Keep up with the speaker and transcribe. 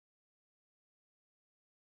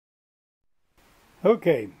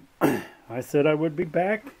Okay, I said I would be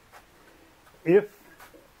back if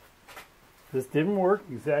this didn't work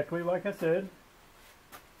exactly like I said,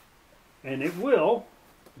 and it will,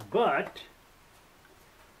 but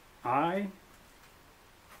I,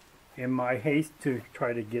 in my haste to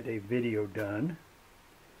try to get a video done,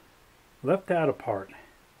 left out a part.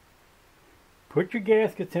 Put your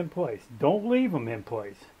gaskets in place. Don't leave them in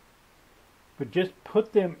place, but just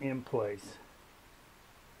put them in place.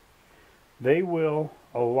 They will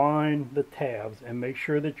align the tabs and make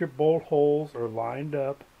sure that your bolt holes are lined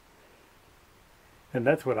up. And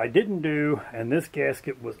that's what I didn't do, and this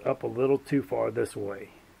gasket was up a little too far this way.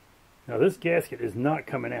 Now this gasket is not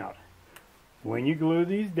coming out. When you glue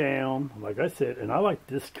these down, like I said, and I like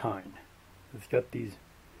this kind. It's got these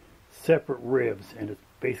separate ribs and it's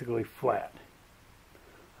basically flat.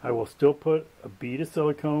 I will still put a bead of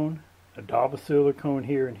silicone, a dab of silicone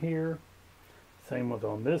here and here. Same with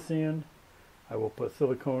on this end. I will put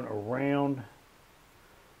silicone around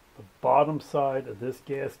the bottom side of this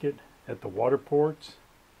gasket at the water ports.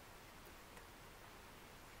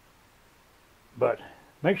 But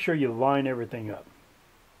make sure you line everything up,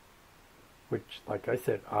 which, like I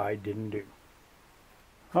said, I didn't do.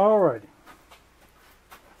 Alrighty.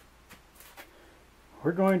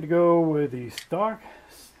 We're going to go with the stock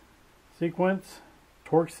sequence,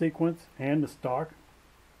 torque sequence, and the stock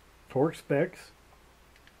torque specs.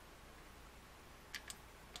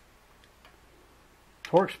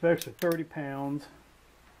 Torque specs are 30 pounds.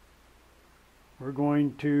 We're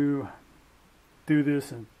going to do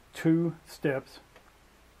this in 2 steps.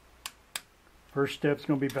 First step's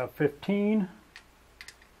going to be about 15.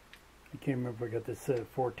 I can't remember if I got this set at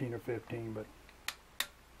 14 or 15, but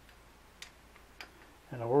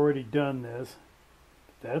and I've already done this.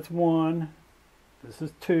 That's 1. This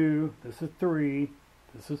is 2. This is 3.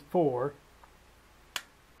 This is 4.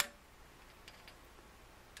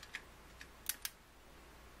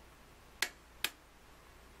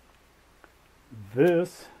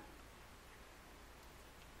 This,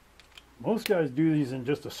 most guys do these in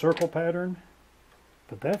just a circle pattern,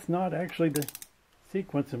 but that's not actually the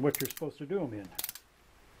sequence in what you're supposed to do them in.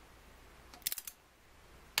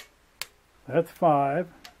 That's 5.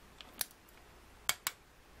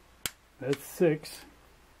 That's 6.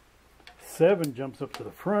 7 jumps up to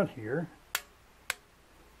the front here.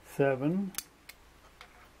 7.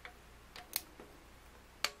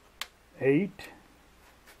 8.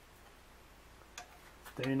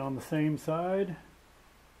 Staying on the same side.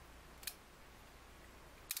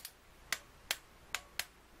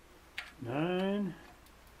 9.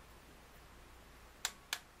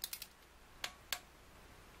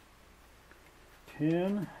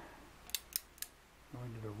 10.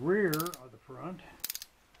 Going to the rear of the front.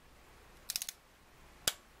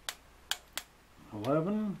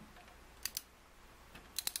 11.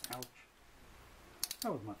 Ouch.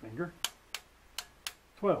 That was my finger.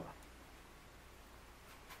 12.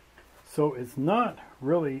 So it's not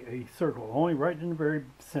really a circle, only right in the very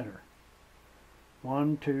center.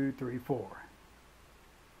 1, 2, 3, 4.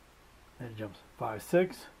 Then it jumps 5,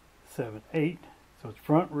 6, 7, 8. So it's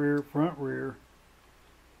front, rear, front, rear.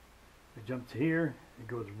 It jumps here. It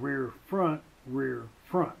goes rear, front, rear,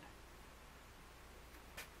 front.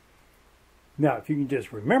 Now, if you can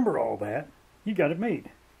just remember all that, you got it made.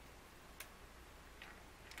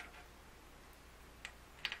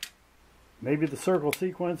 Maybe the circle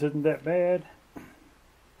sequence isn't that bad.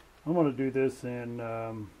 I'm going to do this in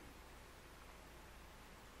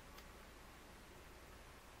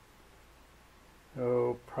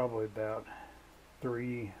probably about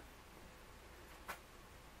 3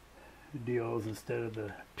 deals instead of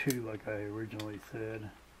the 2 like I originally said.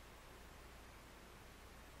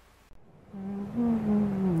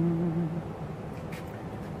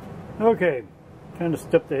 Okay, kind of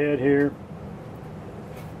stepped ahead here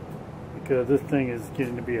because this thing is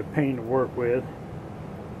getting to be a pain to work with.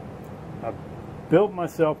 I built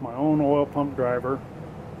myself my own oil pump driver,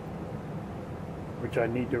 which I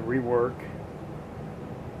need to rework.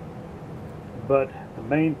 But the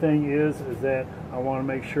main thing is that I want to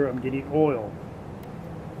make sure I'm getting oil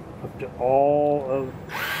up to all of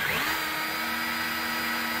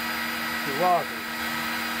the rockers.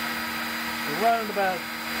 We're running about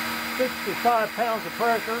 65 pounds of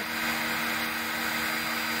pressure.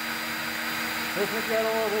 This one's got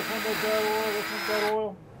oil, this one's got oil, this one's got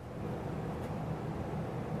oil.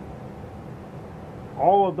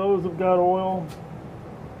 All of those have got oil.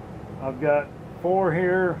 I've got 4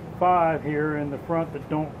 here, 5 here in the front that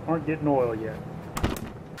aren't getting oil yet.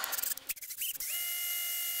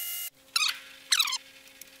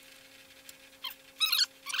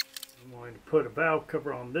 I'm going going to put a valve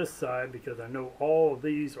cover on this side because I know all of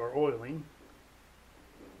these are oiling.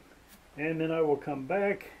 And then I will come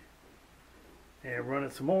back and run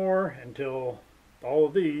it some more until all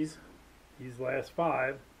of these last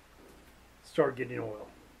 5, start getting oil.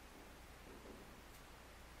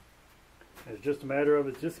 It's just a matter of,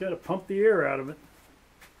 it's just got to pump the air out of it.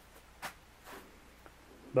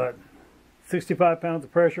 But 65 pounds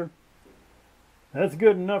of pressure, that's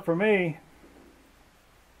good enough for me.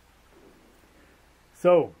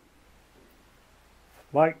 So,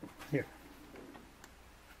 like here,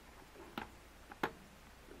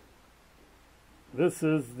 this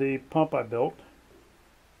is the pump I built.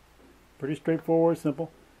 Pretty straightforward,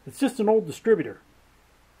 simple. It's just an old distributor.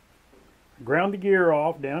 Ground the gear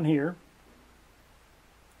off down here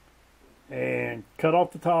and cut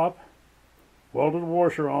off the top, welded the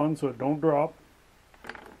washer on so it don't drop.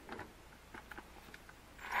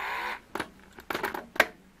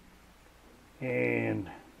 And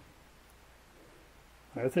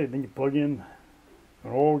that's it. Then you plug in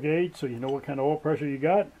an oil gauge so you know what kind of oil pressure you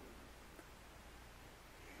got.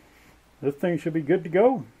 This thing should be good to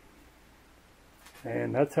go.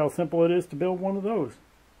 And that's how simple it is to build one of those.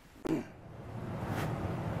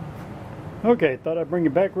 Okay, thought I'd bring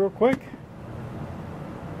it back real quick.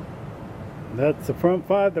 That's the front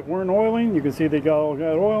 5 that weren't oiling. You can see they all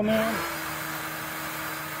got oil now.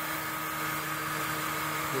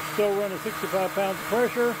 We're still running 65 pounds of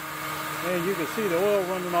pressure, and you can see the oil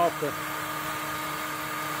running off the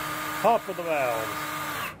top of the valves.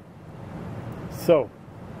 So,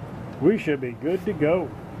 we should be good to go.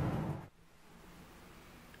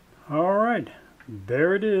 Alright,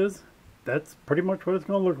 there it is. That's pretty much what it's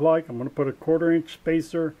going to look like. I'm going to put a 1/4 inch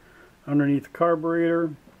spacer underneath the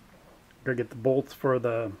carburetor. Gotta get the bolts for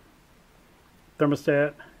the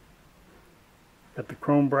thermostat. Got the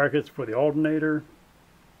chrome brackets for the alternator.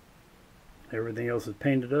 Everything else is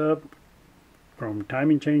painted up. Chrome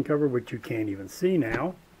timing chain cover, which you can't even see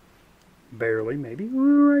now. Barely, maybe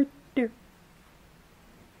right there.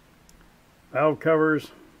 Valve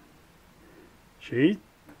covers. She's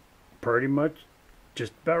pretty much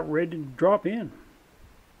just about ready to drop in.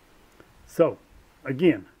 So,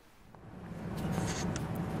 again.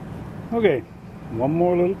 Okay, one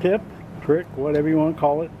more little tip, trick, whatever you want to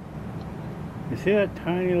call it. You see that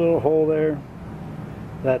tiny little hole there?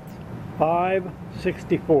 That's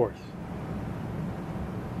 5/64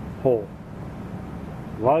 hole.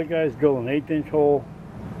 A lot of guys drill an 1/8 inch hole.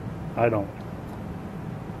 I don't.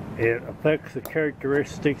 It affects the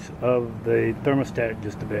characteristics of the thermostat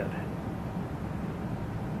just a bit.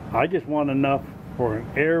 I just want enough for an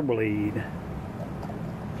air bleed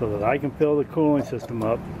so that I can fill the cooling system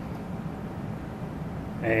up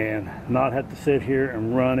and not have to sit here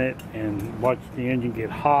and run it and watch the engine get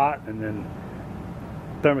hot and then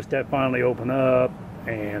thermostat finally open up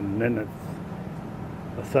and then it's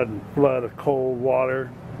a sudden flood of cold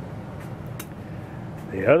water.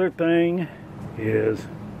 The other thing is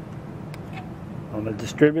on the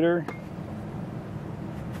distributor,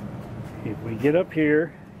 if we get up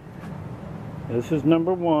here, this is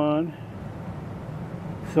number 1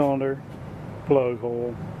 cylinder plug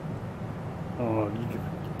hole. Oh, you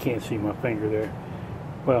can't see my finger there.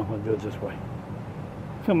 Well, I'll do it this way.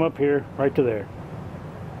 Come up here, right to there.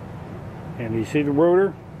 And you see the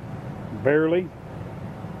rotor? Barely.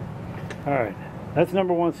 Alright, that's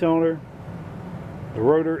number 1 cylinder. The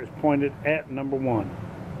rotor is pointed at number 1.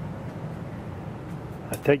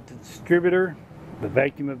 I take the distributor, the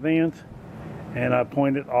vacuum advance, and I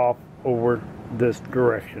point it off over this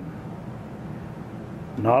direction.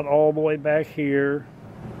 Not all the way back here,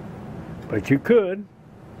 but you could.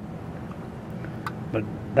 But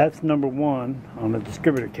that's number 1 on the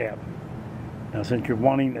distributor cap. Now since you're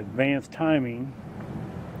wanting advanced timing,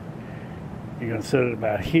 you're going to set it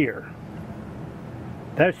about here.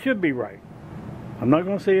 That should be right. I'm not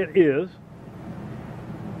going to say it is,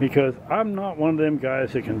 because I'm not one of them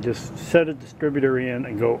guys that can just set a distributor in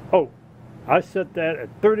and go, oh, I set that at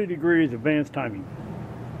 30 degrees advanced timing.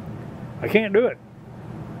 I can't do it.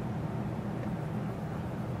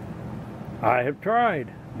 I have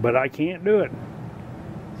tried, but I can't do it.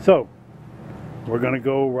 So, we're going to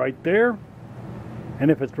go right there, and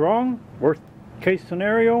if it's wrong, worst case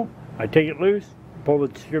scenario, I take it loose, pull the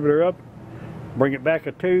distributor up, bring it back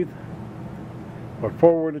a tooth, or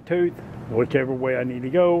forward a tooth, whichever way I need to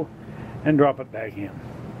go, and drop it back in.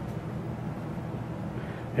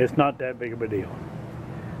 It's not that big of a deal.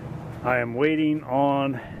 I am waiting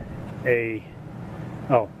on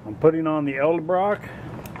I'm putting on the Edelbrock,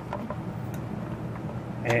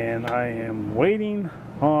 and I am waiting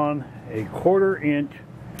on a 1/4 inch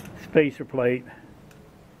spacer plate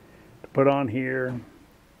to put on here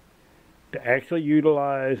to actually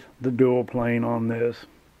utilize the dual plane on this.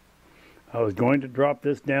 I was going to drop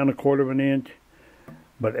this down 1/4 of an inch,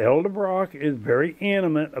 but Edelbrock is very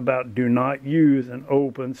adamant about do not use an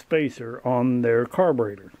open spacer on their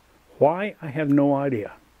carburetors. Why? I have no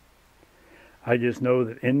idea. I just know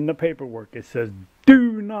that in the paperwork it says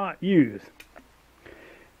do not use.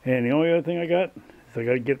 And the only other thing I got is I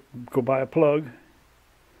got to go buy a plug,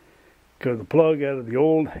 because the plug out of the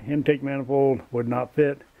old intake manifold would not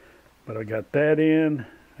fit. But I got that in.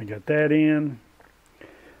 I got that in.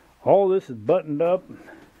 All this is buttoned up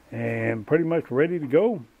and pretty much ready to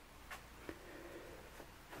go.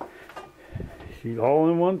 She's all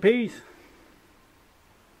in one piece.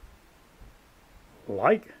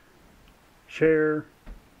 Like, share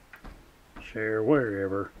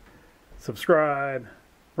wherever, subscribe,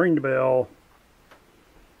 ring the bell,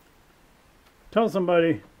 tell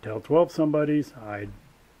somebody, tell 12 somebodies. I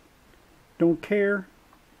don't care.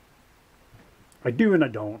 I do and I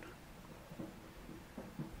don't.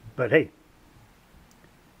 But hey,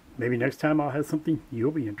 maybe next time I'll have something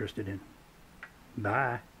you'll be interested in.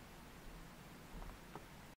 Bye.